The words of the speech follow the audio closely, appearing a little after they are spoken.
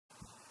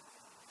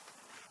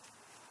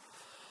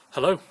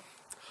Hello.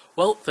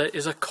 Well, there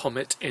is a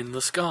comet in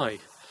the sky.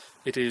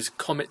 It is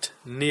Comet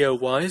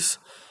NEOWISE.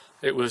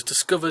 It was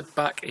discovered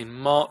back in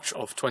March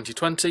of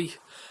 2020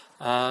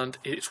 and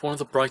it's one of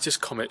the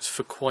brightest comets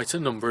for quite a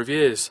number of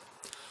years.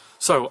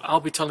 So I'll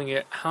be telling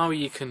you how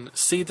you can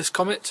see this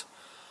comet,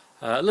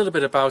 a little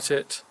bit about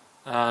it,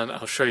 and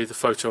I'll show you the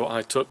photo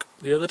I took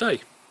the other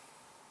day.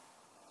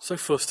 So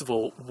first of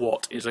all,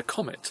 what is a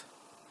comet?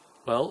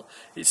 Well,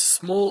 it's a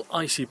small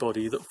icy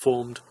body that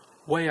formed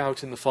way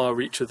out in the far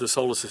reach of the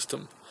solar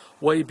system,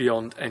 way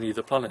beyond any of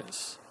the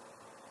planets.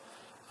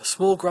 A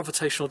small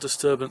gravitational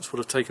disturbance would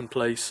have taken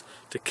place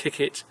to kick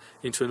it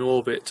into an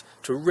orbit,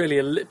 to a really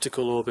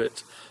elliptical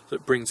orbit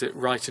that brings it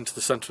right into the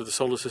centre of the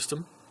solar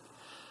system.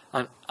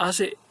 And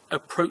as it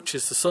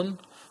approaches the Sun,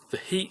 the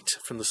heat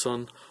from the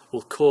Sun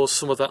will cause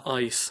some of that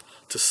ice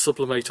to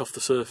sublimate off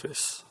the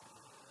surface.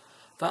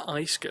 That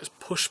ice gets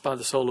pushed by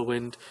the solar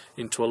wind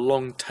into a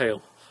long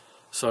tail,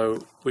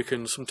 so we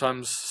can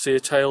sometimes see a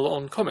tail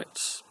on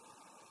comets.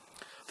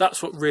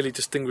 That's what really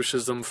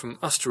distinguishes them from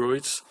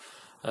asteroids.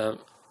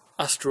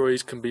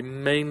 Asteroids can be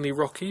mainly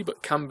rocky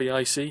but can be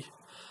icy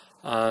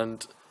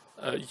and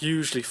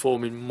usually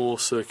form in more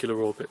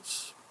circular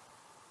orbits.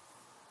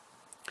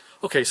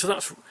 Okay, so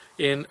that's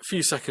in a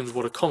few seconds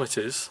what a comet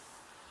is.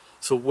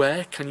 So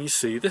where can you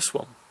see this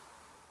one?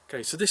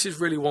 Okay, so this is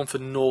really one for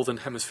Northern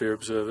Hemisphere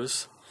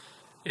observers.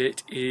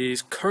 It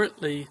is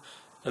currently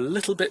a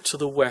little bit to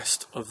the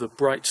west of the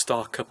bright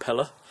star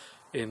Capella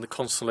in the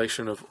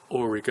constellation of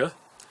Auriga.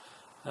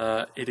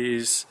 It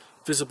is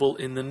visible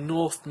in the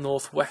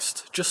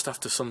north-northwest just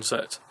after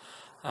sunset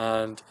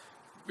and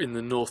in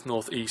the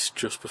north-northeast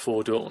just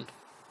before dawn.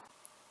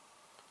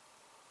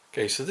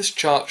 Okay, so this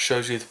chart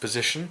shows you the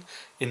position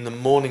in the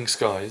morning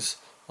skies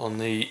on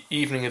the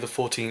evening of the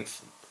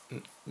 14th,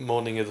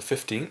 morning of the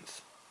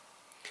 15th,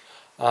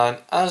 and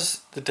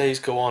as the days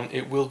go on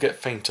it will get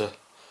fainter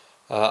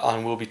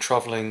and we'll be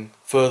travelling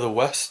further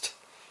west,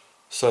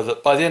 so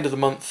that by the end of the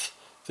month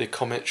the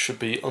comet should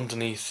be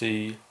underneath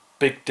the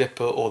Big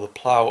Dipper or the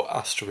Plough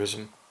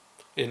asterism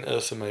in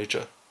Ursa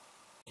Major.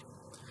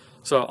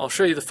 So I'll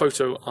show you the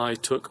photo I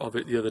took of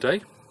it the other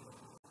day.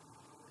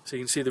 So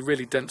you can see the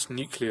really dense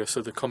nucleus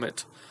of the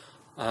comet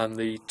and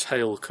the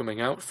tail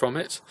coming out from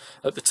it.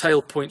 The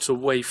tail points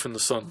away from the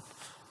Sun.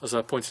 As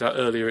I pointed out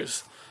earlier,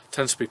 it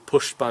tends to be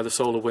pushed by the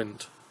solar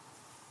wind.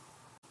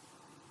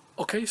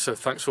 Okay, so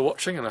thanks for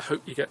watching and I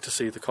hope you get to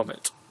see the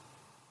comet.